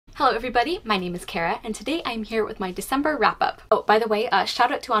Hello everybody, my name is Kara and today I'm here with my December wrap-up. Oh, by the way,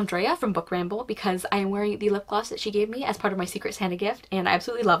 shout out to Andrea from Book Ramble because I am wearing the lip gloss that she gave me as part of my Secret Santa gift and I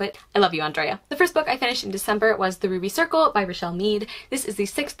absolutely love it. I love you, Andrea. The first book I finished in December was The Ruby Circle by Rochelle Mead. This is the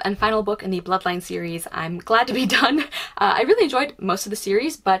 6th and final book in the Bloodline series. I'm glad to be done. I really enjoyed most of the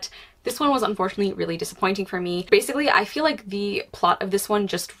series, but this one was unfortunately really disappointing for me. Basically, I feel like the plot of this one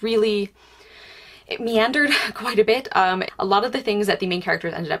just really it meandered quite a bit. A lot of the things that the main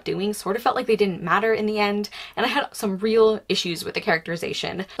characters ended up doing sort of felt like they didn't matter in the end, and I had some real issues with the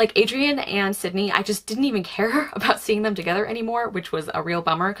characterization. Like Adrian and Sydney, I just didn't even care about seeing them together anymore, which was a real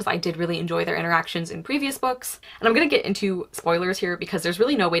bummer because I did really enjoy their interactions in previous books. And I'm gonna get into spoilers here because there's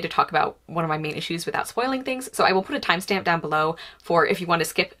really no way to talk about one of my main issues without spoiling things, so I will put a timestamp down below for if you want to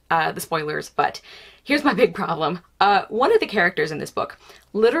skip the spoilers, but here's my big problem. One of the characters in this book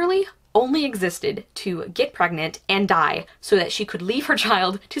literally only existed to get pregnant and die so that she could leave her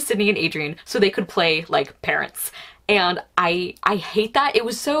child to Sydney and Adrian so they could play like parents. And I hate that. It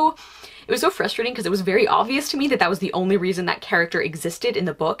was so frustrating because it was very obvious to me that that was the only reason that character existed in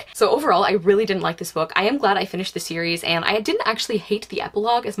the book. So overall, I really didn't like this book. I am glad I finished the series and I didn't actually hate the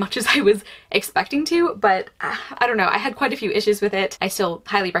epilogue as much as I was expecting to, but I don't know, I had quite a few issues with it. I still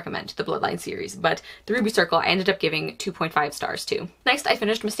highly recommend the Bloodline series, but The Ruby Circle I ended up giving 2.5 stars to. Next, I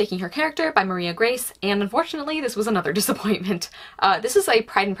finished Mistaking Her Character by Maria Grace, and unfortunately this was another disappointment. This is a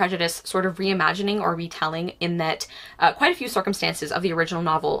Pride and Prejudice sort of reimagining or retelling in that quite a few circumstances of the original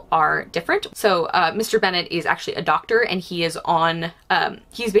novel are different. So Mr. Bennet is actually a doctor and he is on,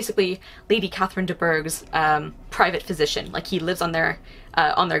 he's basically Lady Catherine de Bourgh's private physician. Like he lives on their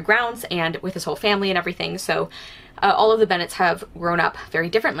grounds and with his whole family and everything. So all of the Bennets have grown up very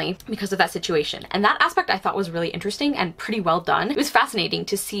differently because of that situation. And that aspect I thought was really interesting and pretty well done. It was fascinating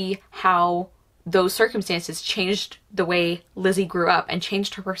to see how those circumstances changed the way Lizzie grew up and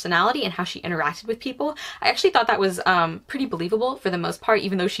changed her personality and how she interacted with people. I actually thought that was pretty believable for the most part,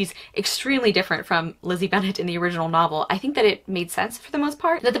 even though she's extremely different from Lizzie Bennet in the original novel. I think that it made sense for the most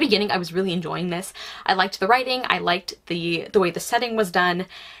part. At the beginning, I was really enjoying this. I liked the writing, I liked the way the setting was done,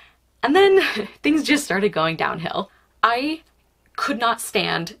 and then things just started going downhill. I could not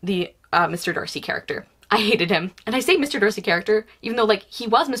stand the Mr. Darcy character. I hated him. And I say Mr. Darcy character, even though like he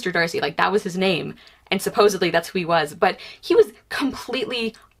was Mr. Darcy, like that was his name, and supposedly that's who he was, but he was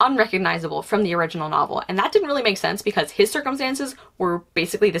completely unrecognizable from the original novel. And that didn't really make sense because his circumstances were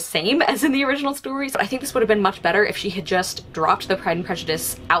basically the same as in the original story. So I think this would have been much better if she had just dropped the Pride and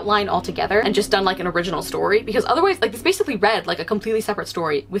Prejudice outline altogether and just done like an original story, because otherwise like this basically read like a completely separate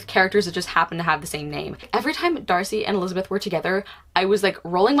story with characters that just happen to have the same name. Every time Darcy and Elizabeth were together, I was like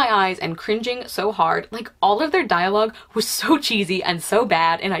rolling my eyes and cringing so hard. Like all of their dialogue was so cheesy and so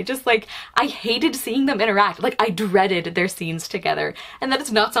bad, and I just like, I hated seeing them interact. Like I dreaded their scenes together, and that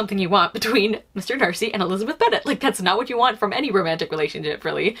is not something you want between Mr. Darcy and Elizabeth Bennet. Like that's not what you want from any romantic relationship,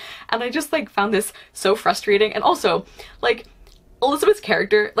 really. And I just like found this so frustrating. And also like Elizabeth's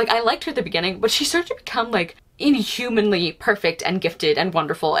character, like I liked her at the beginning, but she started to become like inhumanly perfect and gifted and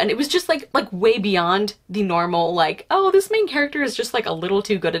wonderful, and it was just like way beyond the normal like, oh, this main character is just like a little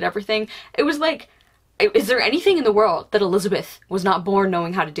too good at everything. It was like, is there anything in the world that Elizabeth was not born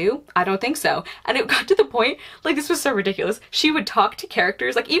knowing how to do? I don't think so. And it got to the point, like this was so ridiculous, she would talk to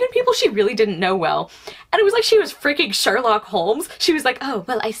characters, like even people she really didn't know well, and it was like she was freaking Sherlock Holmes. She was like, oh,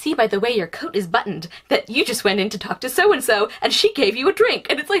 well, I see by the way your coat is buttoned that you just went in to talk to so-and-so and she gave you a drink.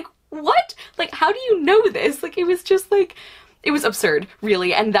 And it's like, what? Like, how do you know this? Like, it was just like, it was absurd,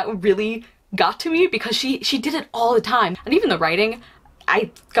 really, and that really got to me because she did it all the time. And even the writing,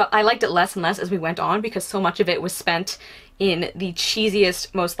 I liked it less and less as we went on because so much of it was spent in the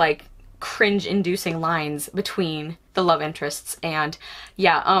cheesiest, most like cringe-inducing lines between the love interests. And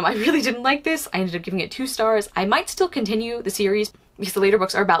yeah, I really didn't like this. I ended up giving it 2 stars. I might still continue the series because the later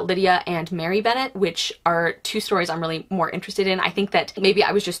books are about Lydia and Mary Bennet, which are 2 stories I'm really more interested in. I think that maybe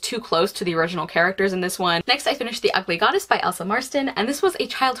I was just too close to the original characters in this one. Next, I finished The Ugly Goddess by Elsa Marston, and this was a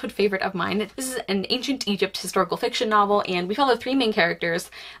childhood favorite of mine. This is an ancient Egypt historical fiction novel, and we follow 3 main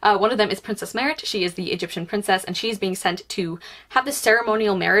characters. One of them is Princess Meret. She is the Egyptian princess, and she's being sent to have this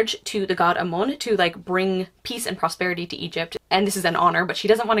ceremonial marriage to the god Amun to like bring peace and prosperity to Egypt. And this is an honor, but she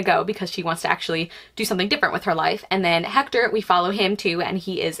doesn't want to go because she wants to actually do something different with her life. And then Hector, we follow him too, and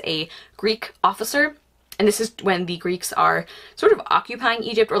he is a Greek officer. And this is when the Greeks are sort of occupying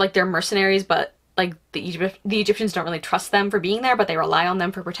Egypt, or like they're mercenaries, but like the Egyptians don't really trust them for being there, but they rely on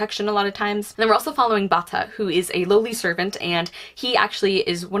them for protection a lot of times. And then we're also following Bata, who is a lowly servant, and he actually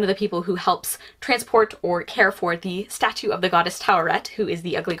is one of the people who helps transport or care for the statue of the goddess Taweret, who is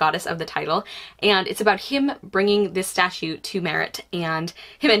the ugly goddess of the title. And it's about him bringing this statue to Meret, and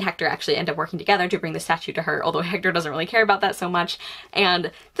him and Hector actually end up working together to bring the statue to her, although Hector doesn't really care about that so much. And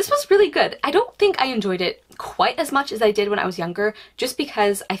this was really good. I don't think I enjoyed it quite as much as I did when I was younger, just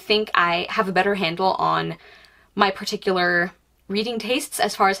because I think I have a better handle on my particular reading tastes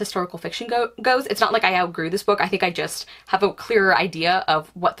as far as historical fiction goes. It's not like I outgrew this book. I think I just have a clearer idea of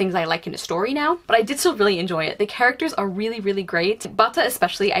what things I like in a story now, but I did still really enjoy it. The characters are really, really great. Bata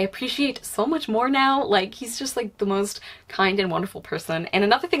especially, I appreciate so much more now. Like, he's just like the most kind and wonderful person. And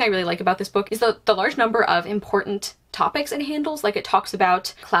another thing I really like about this book is the large number of important topics it handles. Like, it talks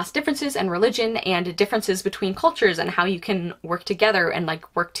about class differences and religion and differences between cultures and how you can work together and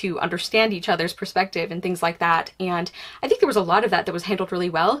like work to understand each other's perspective and things like that. And I think there was a lot of that was handled really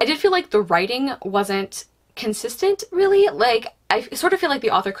well. I did feel like the writing wasn't consistent, really. Like, I sort of feel like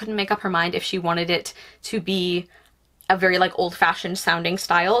the author couldn't make up her mind if she wanted it to be a very like old-fashioned sounding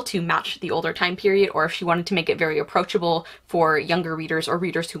style to match the older time period, or if she wanted to make it very approachable for younger readers or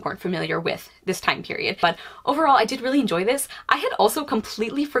readers who weren't familiar with this time period. But overall, I did really enjoy this. I had also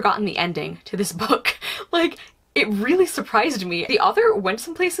completely forgotten the ending to this book. Like, it really surprised me. The author went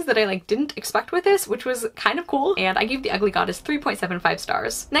some places that I like didn't expect with this, which was kind of cool, and I gave The Ugly Goddess 3.75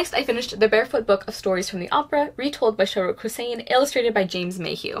 stars. Next, I finished The Barefoot Book of Stories from the Opera, retold by Sharuk Hussain, illustrated by James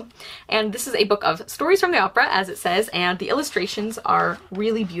Mayhew. And this is a book of stories from the opera, as it says, and the illustrations are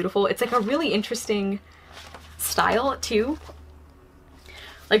really beautiful. It's like a really interesting style too.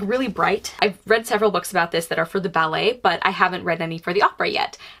 Like, really bright. I've read several books about this that are for the ballet, but I haven't read any for the opera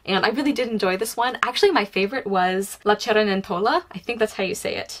yet. And I really did enjoy this one. Actually, my favorite was La Cenerentola, I think that's how you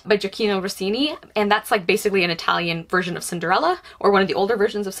say it, by Gioacchino Rossini. And that's like basically an Italian version of Cinderella, or one of the older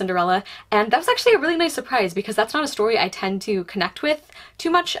versions of Cinderella. And that was actually a really nice surprise, because that's not a story I tend to connect with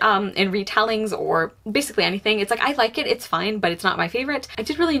too much in retellings or basically anything. It's like, I like it, it's fine, but it's not my favorite. I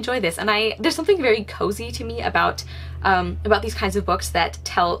did really enjoy this, and there's something very cozy to me about these kinds of books that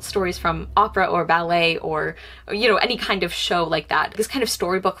tell stories from opera or ballet or, you know, any kind of show like that. This kind of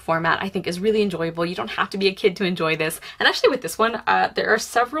storybook format I think is really enjoyable. You don't have to be a kid to enjoy this. And actually with this one, there are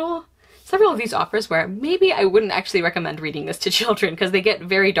several of these operas where maybe I wouldn't actually recommend reading this to children because they get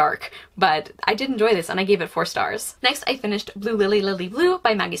very dark, but I did enjoy this and I gave it 4 stars. Next, I finished Blue Lily Lily Blue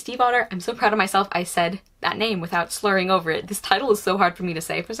by Maggie Stiefvater. I'm so proud of myself I said that name without slurring over it. This title is so hard for me to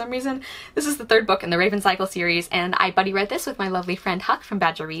say for some reason. This is the 3rd book in the Raven Cycle series, and I buddy read this with my lovely friend Huck from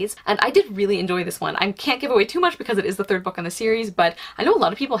Badger Reads, and I did really enjoy this one. I can't give away too much because it is the 3rd book in the series, but I know a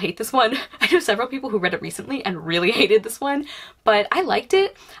lot of people hate this one. I know several people who read it recently and really hated this one, but I liked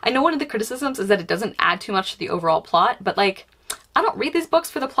it. I know one of the criticisms is that it doesn't add too much to the overall plot, but like, I don't read these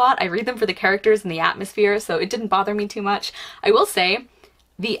books for the plot, I read them for the characters and the atmosphere, so it didn't bother me too much. I will say,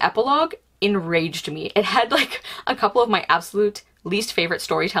 the epilogue enraged me. It had like a couple of my absolute least favorite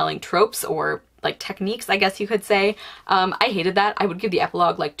storytelling tropes or like techniques, I guess you could say. I hated that. I would give the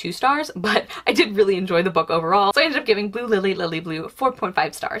epilogue like 2 stars, but I did really enjoy the book overall. So I ended up giving Blue Lily Lily Blue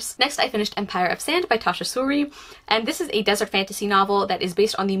 4.5 stars. Next, I finished Empire of Sand by Tasha Suri, and this is a desert fantasy novel that is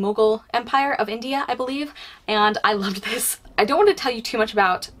based on the Mughal Empire of India, I believe, and I loved this. I don't want to tell you too much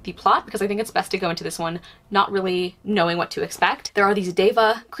about the plot because I think it's best to go into this one not really knowing what to expect. There are these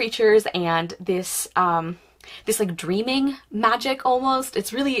deva creatures and this like dreaming magic almost.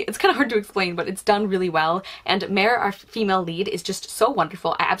 It's kind of hard to explain, but it's done really well. And Mare, our female lead, is just so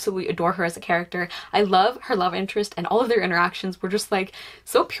wonderful. I absolutely adore her as a character. I love her love interest, and all of their interactions were just like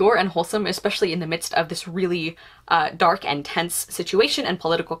so pure and wholesome, especially in the midst of this really dark and tense situation and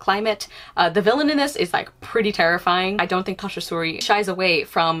political climate. The villain in this is like pretty terrifying. I don't think Tasha Suri shies away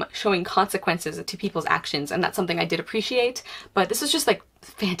from showing consequences to people's actions, and that's something I did appreciate. But this is just like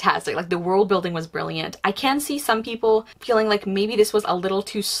fantastic. Like, the world building was brilliant. I can see some people feeling like maybe this was a little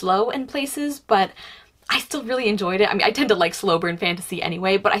too slow in places, but I still really enjoyed it. I mean, I tend to like slow burn fantasy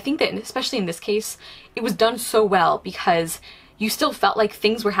anyway, but I think that especially in this case, it was done so well because you still felt like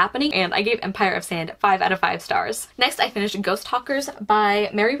things were happening, and I gave Empire of Sand 5 out of 5 stars. Next, I finished Ghost Talkers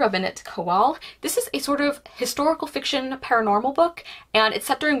by Mary Robinette Kowal. This is a sort of historical fiction paranormal book, and it's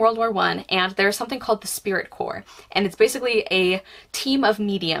set during World War I, and there's something called the Spirit Corps, and it's basically a team of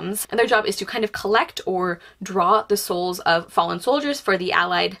mediums, and their job is to kind of collect or draw the souls of fallen soldiers for the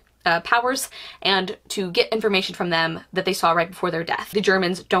Allied powers and to get information from them that they saw right before their death. The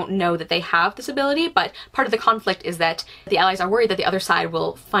Germans don't know that they have this ability, but part of the conflict is that the Allies are worried that the other side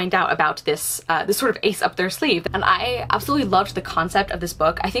will find out about this this sort of ace up their sleeve. And I absolutely loved the concept of this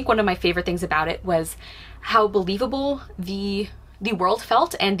book. I think one of my favorite things about it was how believable the world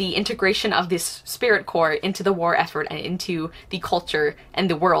felt and the integration of this spirit core into the war effort and into the culture and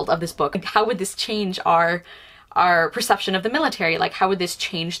the world of this book. How would this change our perception of the military? Like, how would this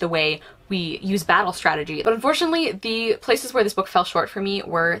change the way we use battle strategy? But unfortunately, the places where this book fell short for me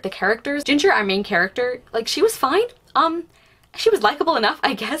were the characters. Ginger, our main character, like, she was fine. She was likable enough,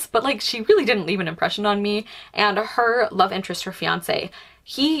 I guess, but like, she really didn't leave an impression on me. And her love interest, her fiance,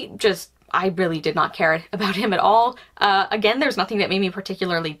 I really did not care about him at all. Again, there's nothing that made me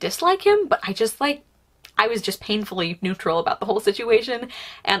particularly dislike him, but I was just painfully neutral about the whole situation.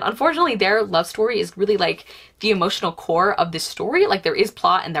 And unfortunately, their love story is really like the emotional core of this story. Like, there is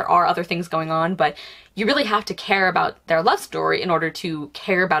plot and there are other things going on, but you really have to care about their love story in order to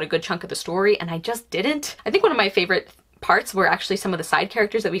care about a good chunk of the story, and I just didn't. I think one of my favorite parts were actually some of the side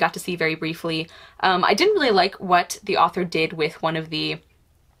characters that we got to see very briefly. I didn't really like what the author did with one of the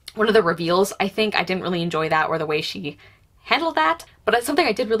reveals. I think I didn't really enjoy that, or the way she handled that. But something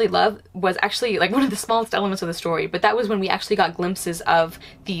I did really love was actually like one of the smallest elements of the story, but that was when we actually got glimpses of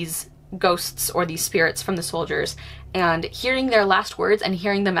these ghosts or these spirits from the soldiers, and hearing their last words and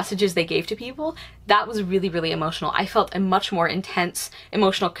hearing the messages they gave to people. That was really, really emotional. I felt a much more intense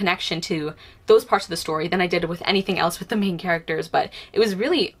emotional connection to those parts of the story than I did with anything else with the main characters, but it was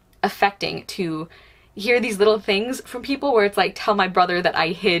really affecting to hear these little things from people where it's like, tell my brother that I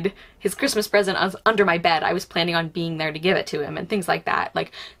hid his Christmas present under my bed. I was planning on being there to give it to him, and things like that.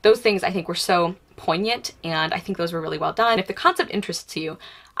 Like, those things I think were so poignant, and I think those were really well done. If the concept interests you,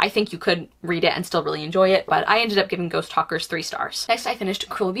 I think you could read it and still really enjoy it, but I ended up giving Ghost Talkers 3 stars. Next, I finished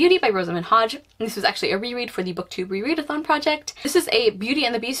Cruel Beauty by Rosamund Hodge. This was actually a reread for the BookTube Rereadathon project. This is a Beauty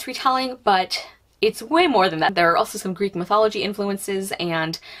and the Beast retelling, but it's way more than that. There are also some Greek mythology influences,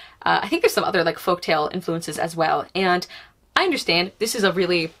 and I think there's some other like folktale influences as well. And I understand this is a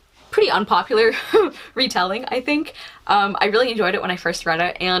really pretty unpopular retelling, I think. I really enjoyed it when I first read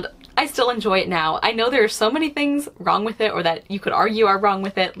it, and I still enjoy it now. I know there are so many things wrong with it, or that you could argue are wrong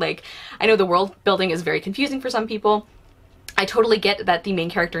with it. Like, I know the world building is very confusing for some people. I totally get that the main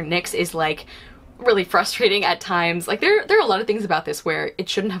character, Nyx, is like really frustrating at times. Like, there are a lot of things about this where it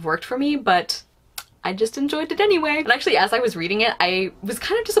shouldn't have worked for me, but I just enjoyed it anyway. And actually, as I was reading it, I was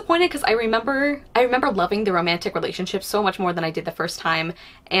kind of disappointed because I remember loving the romantic relationship so much more than I did the first time.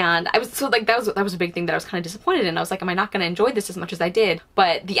 And I was, so like, that was a big thing that I was kind of disappointed in. I was like, am I not going to enjoy this as much as I did?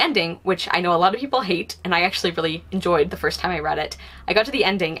 But the ending, which I know a lot of people hate, and I actually really enjoyed the first time I read it, I got to the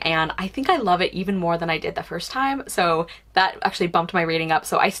ending and I think I love it even more than I did the first time. So that actually bumped my rating up.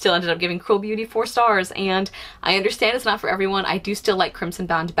 So I still ended up giving Cruel Beauty 4 stars, and I understand it's not for everyone. I do still like Crimson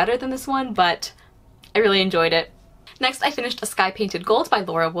Bound better than this one, but I really enjoyed it. Next, I finished A Sky Painted Gold by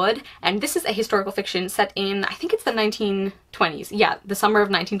Laura Wood, and this is a historical fiction set in, I think it's the 1920s. Yeah, the summer of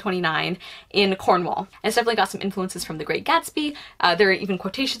 1929 in Cornwall. And it's definitely got some influences from The Great Gatsby. There are even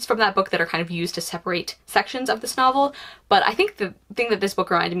quotations from that book that are kind of used to separate sections of this novel. But I think the thing that this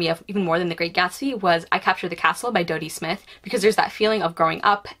book reminded me of even more than The Great Gatsby was I Capture the Castle by Dodie Smith, because there's that feeling of growing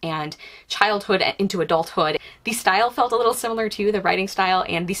up and childhood into adulthood. The style felt a little similar to the writing style,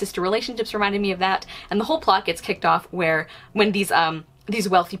 and the sister relationships reminded me of that. And the whole plot gets kicked off where when these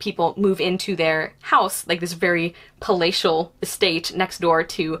wealthy people move into their house, like this very palatial estate next door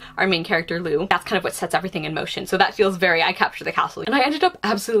to our main character Lou, that's kind of what sets everything in motion. So that feels very I Capture the Castle. And I ended up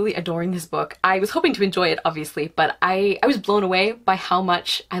absolutely adoring this book. I was hoping to enjoy it, obviously, but I was blown away by how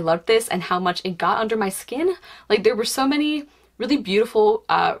much I loved this and how much it got under my skin. Like, there were so many really beautiful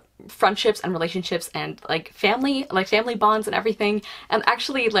friendships and relationships and like family bonds and everything. And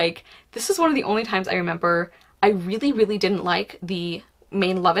actually, like, this is one of the only times I remember I really, really didn't like the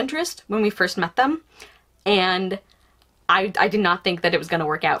main love interest when we first met them, and I did not think that it was going to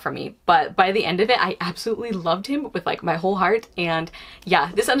work out for me, but by the end of it I absolutely loved him with like my whole heart. And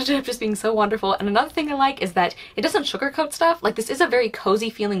yeah, this ended up just being so wonderful. And another thing I like is that it doesn't sugarcoat stuff. Like, this is a very cozy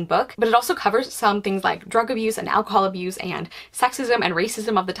feeling book, but it also covers some things like drug abuse and alcohol abuse and sexism and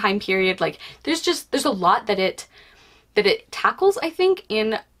racism of the time period. Like, there's a lot that it tackles, I think,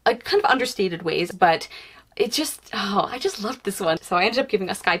 in like kind of understated ways, but it just, oh, I just loved this one. So I ended up giving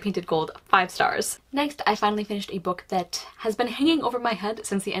A Sky Painted Gold 5 stars. Next, I finally finished a book that has been hanging over my head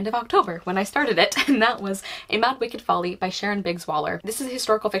since the end of October when I started it, and that was A Mad Wicked Folly by Sharon Biggs Waller. This is a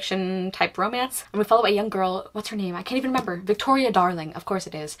historical fiction type romance, and we follow a young girl, what's her name? I can't even remember. Victoria Darling, of course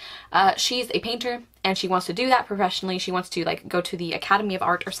it is. She's a painter, and she wants to do that professionally. She wants to like go to the Academy of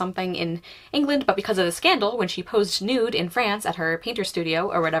Art or something in England, but because of the scandal when she posed nude in France at her painter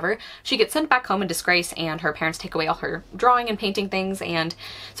studio or whatever, she gets sent back home in disgrace and her parents take away all her drawing and painting things, and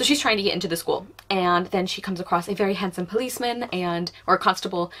so she's trying to get into the school. And then she comes across a very handsome policeman or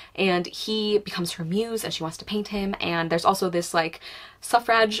constable, and he becomes her muse and she wants to paint him. And there's also this like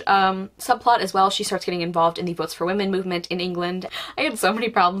suffrage subplot as well. She starts getting involved in the Votes for Women movement in England. I had so many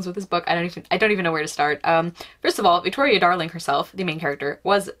problems with this book. I don't even know where to start. First of all, Victoria Darling herself, the main character,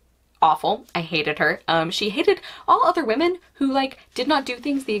 was awful. I hated her. She hated all other women who like did not do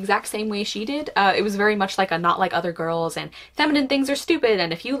things the exact same way she did. It was very much like a not like other girls, and feminine things are stupid,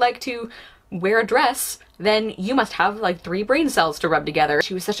 and if you like to wear a dress, then you must have like 3 brain cells to rub together.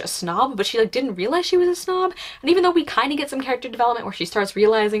 She was such a snob, but she like didn't realize she was a snob. And even though we kind of get some character development where she starts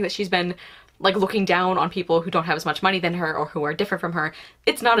realizing that she's been like looking down on people who don't have as much money than her or who are different from her,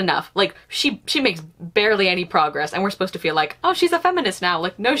 it's not enough. Like she makes barely any progress, and we're supposed to feel like, oh, she's a feminist now.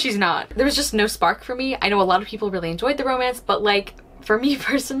 Like, no, she's not. There was just no spark for me. I know a lot of people really enjoyed the romance, but like, for me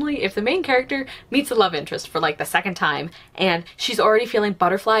personally, if the main character meets a love interest for like the 2nd time and she's already feeling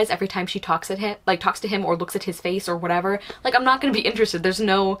butterflies every time she talks to him or looks at his face or whatever, like I'm not gonna be interested. There's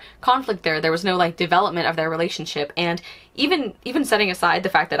no conflict there. There was no like development of their relationship. And even setting aside the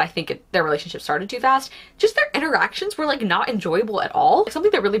fact that I think their relationship started too fast, just their interactions were like not enjoyable at all. Like,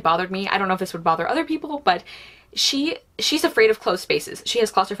 something that really bothered me, I don't know if this would bother other people, but she's afraid of closed spaces. She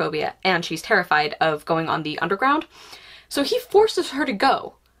has claustrophobia and she's terrified of going on the underground. So he forces her to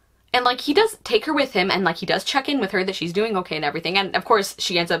go. And like he does take her with him, and like he does check in with her that she's doing okay and everything. And of course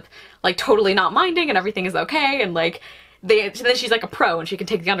she ends up like totally not minding and everything is okay, and like then she's like a pro and she can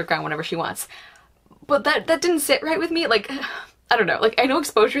take the underground whenever she wants. But that didn't sit right with me. Like, I don't know, like I know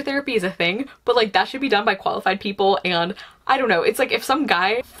exposure therapy is a thing, but like that should be done by qualified people. And I don't know, it's like if some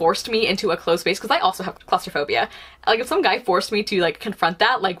guy forced me into a closed space, because I also have claustrophobia, like if some guy forced me to like confront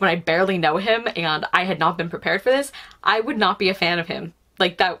that, like when I barely know him and I had not been prepared for this, I would not be a fan of him.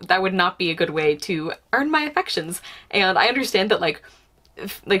 Like that would not be a good way to earn my affections. And I understand that like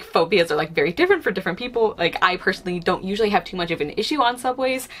phobias are like very different for different people. Like I personally don't usually have too much of an issue on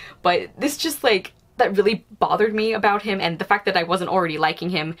subways, but this just like, that really bothered me about him, and the fact that I wasn't already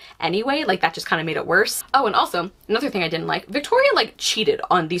liking him anyway, like that just kind of made it worse. Oh, and also another thing I didn't like, Victoria like cheated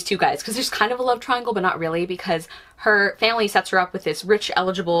on these 2 guys, because there's kind of a love triangle but not really, because her family sets her up with this rich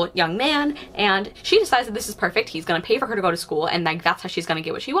eligible young man and she decides that this is perfect. He's gonna pay for her to go to school, and like that's how she's gonna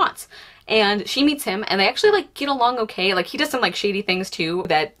get what she wants. And she meets him and they actually like get along okay. Like he does some like shady things too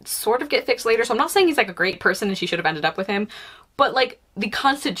that sort of get fixed later, so I'm not saying he's like a great person and she should have ended up with him, but like the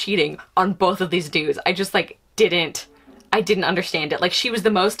constant cheating on both of these dudes, I just like didn't understand it. Like she was the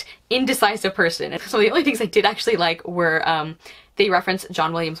most indecisive person. And so the only things I did actually like were they reference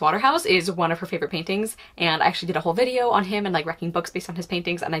John Williams Waterhouse is one of her favorite paintings, and I actually did a whole video on him and like wrecking books based on his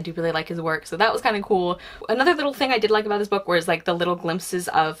paintings, and I do really like his work, so that was kind of cool. Another little thing I did like about this book was like the little glimpses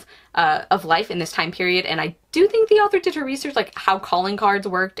of life in this time period, and I do think the author did her research, like how calling cards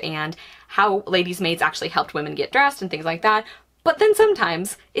worked and how ladies' maids actually helped women get dressed and things like that. But then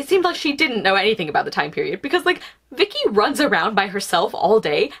sometimes it seemed like she didn't know anything about the time period, because like Vicky runs around by herself all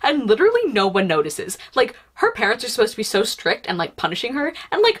day and literally no one notices. Like her parents are supposed to be so strict and like punishing her,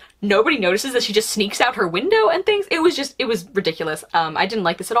 and like nobody notices that she just sneaks out her window and things. It was ridiculous. I didn't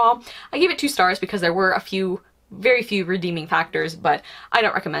like this at all. I gave it 2 stars because there were very few redeeming factors, but I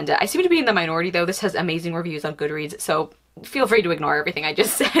don't recommend it. I seem to be in the minority though. This has amazing reviews on Goodreads, so feel free to ignore everything I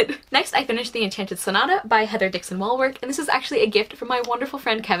just said. Next, I finished The Enchanted Sonata by Heather Dixon Walwork, and this is actually a gift from my wonderful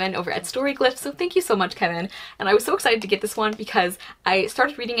friend Kevin over at Storyglyph, so thank you so much, Kevin. And I was so excited to get this one because I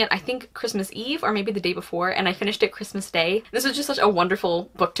started reading it, I think, Christmas Eve or maybe the day before, and I finished it Christmas Day. This was just such a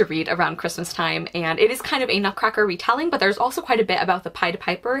wonderful book to read around Christmas time, and it is kind of a Nutcracker retelling, but there's also quite a bit about the Pied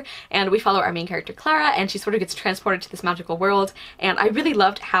Piper, and we follow our main character Clara, and she sort of gets transported to this magical world, and I really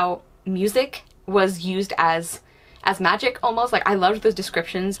loved how music was used as magic almost. Like I loved those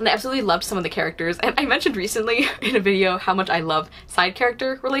descriptions, and I absolutely loved some of the characters. And I mentioned recently in a video how much I love side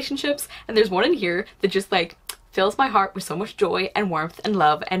character relationships, and there's one in here that just like fills my heart with so much joy and warmth and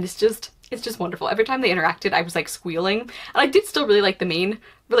love, and it's just wonderful. Every time they interacted I was like squealing, and I did still really like the main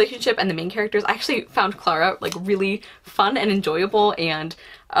relationship and the main characters. I actually found Clara like really fun and enjoyable and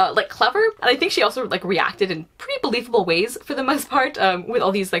like clever, and I think she also like reacted in pretty believable ways for the most part with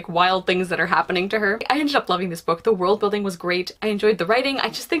all these like wild things that are happening to her. I ended up loving this book. The world building was great. I enjoyed the writing. I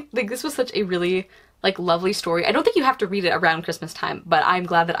just think like this was such a really like lovely story. I don't think you have to read it around Christmas time, but I'm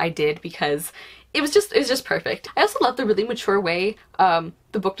glad that I did because it was just perfect. I also love the really mature way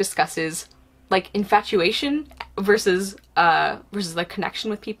the book discusses like infatuation versus like connection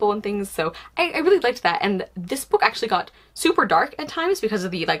with people and things. So I really liked that. And this book actually got super dark at times because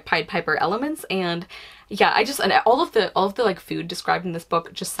of the like Pied Piper elements. And yeah, and all of the like food described in this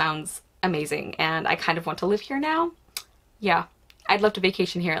book just sounds amazing, and I kind of want to live here now. Yeah, I'd love to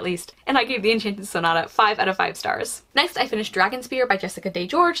vacation here at least. And I gave The Enchanted Sonata 5 out of 5 stars. Next, I finished Dragonspear by Jessica Day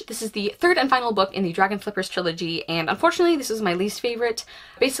George. This is the third and final book in the Dragon Flippers trilogy, and unfortunately this is my least favorite.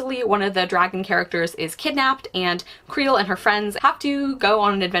 Basically, one of the dragon characters is kidnapped, and Creel and her friends have to go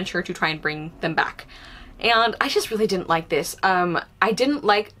on an adventure to try and bring them back. And I just really didn't like this. I didn't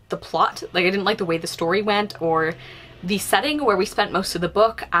like the plot, like I didn't like the way the story went or the setting where we spent most of the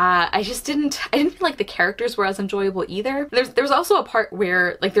book. I didn't feel like the characters were as enjoyable either. There was also a part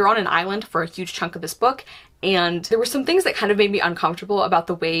where like they're on an island for a huge chunk of this book, and there were some things that kind of made me uncomfortable about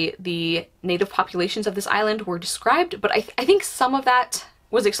the way the native populations of this island were described, but I think some of that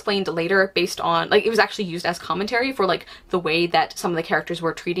was explained later based on, like, it was actually used as commentary for like the way that some of the characters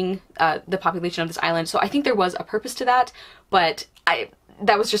were treating the population of this island. So I think there was a purpose to that, but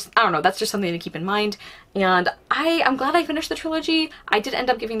that was just, I don't know, that's just something to keep in mind. And I'm glad I finished the trilogy. I did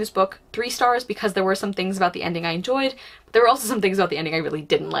end up giving this book 3 stars because there were some things about the ending I enjoyed, but there were also some things about the ending I really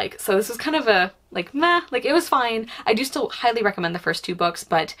didn't like. So this was kind of a, like, meh, like it was fine. I do still highly recommend the first 2 books,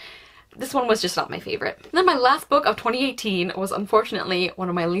 but this one was just not my favorite. And then my last book of 2018 was unfortunately one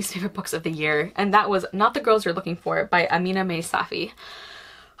of my least favorite books of the year, and that was Not the Girls You're Looking For by Amina May Safi.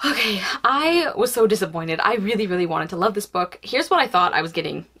 Okay, I was so disappointed. I really, really wanted to love this book. Here's what I thought I was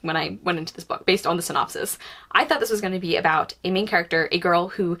getting when I went into this book, based on the synopsis. I thought this was going to be about a main character, a girl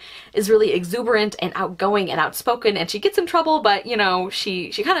who is really exuberant and outgoing and outspoken, and she gets in trouble, but, you know,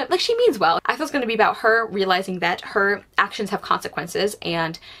 she kind of, like, she means well. I thought it was going to be about her realizing that her actions have consequences,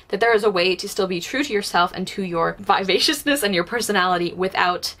 and that there is a way to still be true to yourself and to your vivaciousness and your personality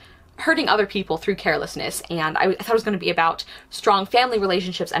without hurting other people through carelessness. And I thought it was going to be about strong family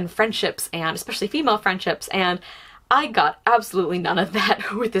relationships and friendships, and especially female friendships, and I got absolutely none of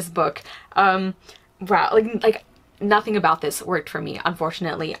that with this book. Wow, like nothing about this worked for me,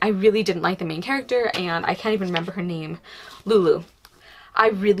 unfortunately. I really didn't like the main character, and I can't even remember her name. Lulu. I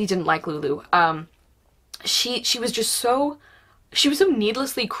really didn't like Lulu. She was just so, she was so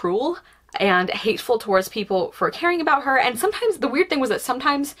needlessly cruel and hateful towards people for caring about her, and sometimes the weird thing was that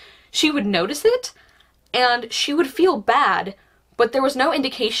sometimes she would notice it and she would feel bad, but there was no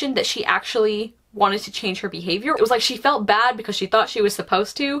indication that she actually wanted to change her behavior. It was like she felt bad because she thought she was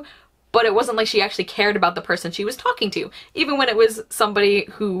supposed to, but it wasn't like she actually cared about the person she was talking to, even when it was somebody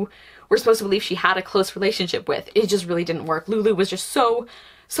who we're supposed to believe she had a close relationship with. It just really didn't work. Lulu was just so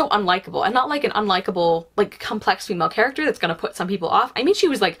unlikable, and not like an unlikable, like, complex female character that's gonna put some people off. I mean, she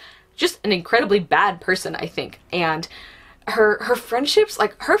was like just an incredibly bad person, I think. And her friendships,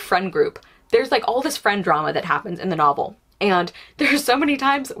 like her friend group, there's like all this friend drama that happens in the novel, and there's so many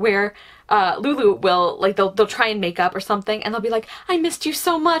times where Lulu will, like, they'll try and make up or something, and they'll be like, I missed you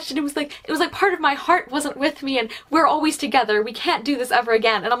so much, and it was like part of my heart wasn't with me, and we're always together, we can't do this ever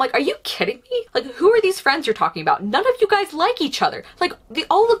again. And I'm like, are you kidding me? Like, who are these friends you're talking about? None of you guys like each other. Like,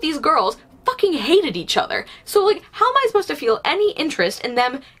 all of these girls fucking hated each other. So, like, how am I supposed to feel any interest in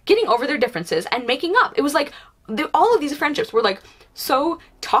them getting over their differences and making up? It was like, all of these friendships were like so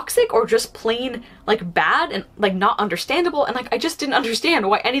toxic or just plain like bad and like not understandable, and like I just didn't understand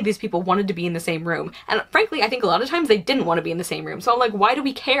why any of these people wanted to be in the same room. And frankly, I think a lot of times they didn't want to be in the same room. So I'm like, why do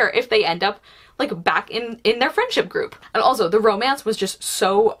we care if they end up like back in their friendship group? And also the romance was just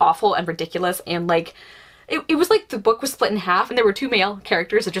so awful and ridiculous, and like it was like the book was split in half and there were 2 male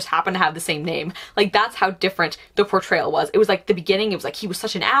characters that just happened to have the same name. Like, that's how different the portrayal was. It was like the beginning, it was like he was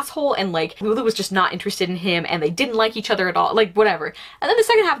such an asshole, and like Lulu was just not interested in him, and they didn't like each other at all, like whatever. And then the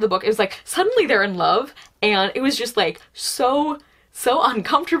second half of the book, it was like suddenly they're in love, and it was just like so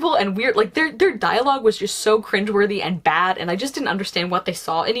uncomfortable and weird. Like their dialogue was just so cringeworthy and bad, and I just didn't understand what they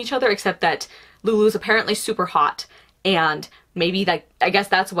saw in each other, except that Lulu's apparently super hot, and maybe that, I guess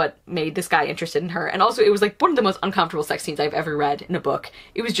that's what made this guy interested in her. And also it was like one of the most uncomfortable sex scenes I've ever read in a book.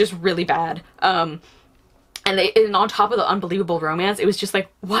 It was just really bad. And on top of the unbelievable romance, it was just like,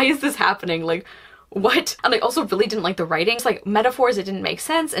 why is this happening? Like, what? And I also really didn't like the writing. It's like metaphors that didn't make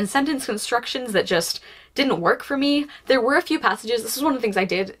sense, and sentence constructions that just didn't work for me. There were a few passages, this is one of the things I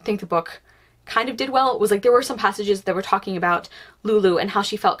did think the book kind of did well, was like there were some passages that were talking about Lulu and how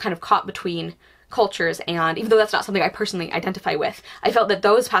she felt kind of caught between cultures, and even though that's not something I personally identify with, I felt that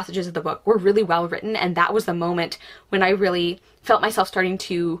those passages of the book were really well written, and that was the moment when I really felt myself starting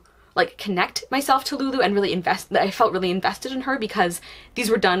to like connect myself to Lulu and really I felt really invested in her, because these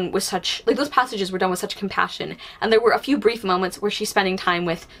were done with such, like those passages were done with such compassion. And there were a few brief moments where she's spending time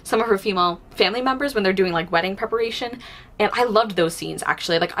with some of her female family members when they're doing like wedding preparation. And I loved those scenes,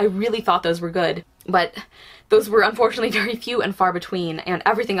 actually. Like, I really thought those were good, but those were unfortunately very few and far between. And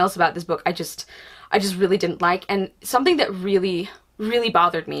everything else about this book I just really didn't like. And something that really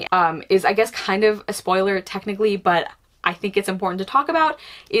bothered me is, I guess, kind of a spoiler technically, but I think it's important to talk about,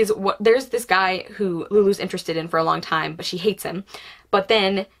 is there's this guy who Lulu's interested in for a long time, but she hates him. But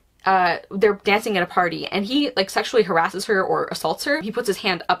then they're dancing at a party and he like sexually harasses her or assaults her. He puts his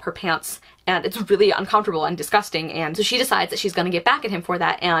hand up her pants and it's really uncomfortable and disgusting, and so she decides that she's gonna get back at him for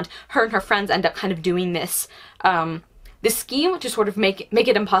that, and her friends end up kind of doing this this scheme to sort of make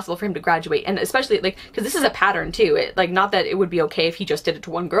it impossible for him to graduate. And especially, like, because this is a pattern too. Like, not that it would be okay if he just did it to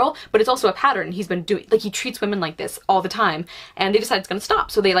one girl, but it's also a pattern he's been doing. Like, he treats women like this all the time, and they decide it's gonna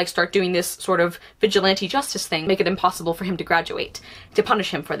stop. So they like start doing this sort of vigilante justice thing, make it impossible for him to graduate, to punish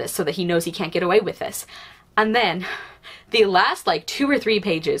him for this so that he knows he can't get away with this. And then the last like 2 or 3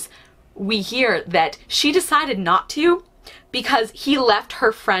 pages, we hear that she decided not to because he left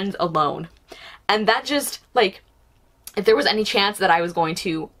her friends alone. And that just, like, if there was any chance that I was going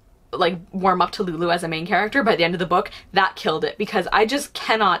to like warm up to Lulu as a main character by the end of the book, that killed it, because I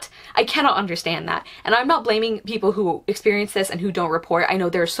cannot understand that. And I'm not blaming people who experience this and who don't report. I know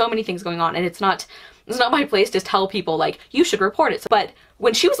there are so many things going on, and it's not my place to tell people like, you should report it. But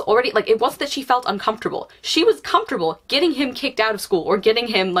when she was already, like, it wasn't that she felt uncomfortable. She was comfortable getting him kicked out of school or getting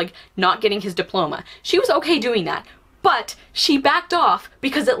him like not getting his diploma. She was okay doing that. But she backed off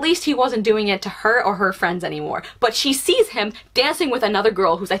because at least he wasn't doing it to her or her friends anymore. But she sees him dancing with another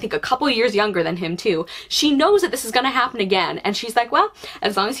girl who's, I think, a couple years younger than him too. She knows that this is gonna happen again, and she's like, well,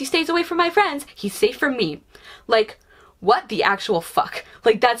 as long as he stays away from my friends, he's safe from me. Like, what the actual fuck?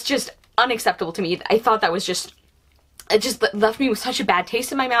 Like, that's just unacceptable to me. I thought that was just, it just left me with such a bad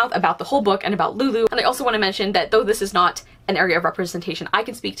taste in my mouth about the whole book and about Lulu. And I also want to mention that though this is not an area of representation I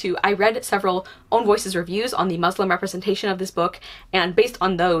can speak to, I read several Own Voices reviews on the Muslim representation of this book, and based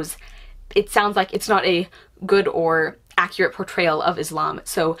on those, it sounds like it's not a good or accurate portrayal of Islam.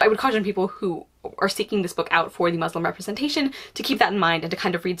 So I would caution people who are seeking this book out for the Muslim representation to keep that in mind and to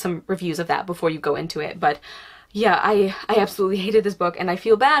kind of read some reviews of that before you go into it. But yeah, I absolutely hated this book, and I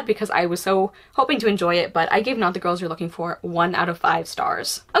feel bad because I was so hoping to enjoy it, but I gave Not the Girls You're Looking For 1 out of 5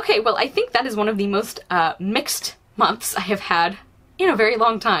 stars. Okay, well, I think that is one of the most mixed months I have had in a very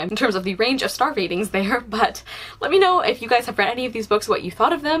long time in terms of the range of star ratings there, but let me know if you guys have read any of these books, what you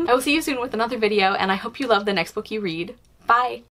thought of them. I will see you soon with another video, and I hope you love the next book you read. Bye!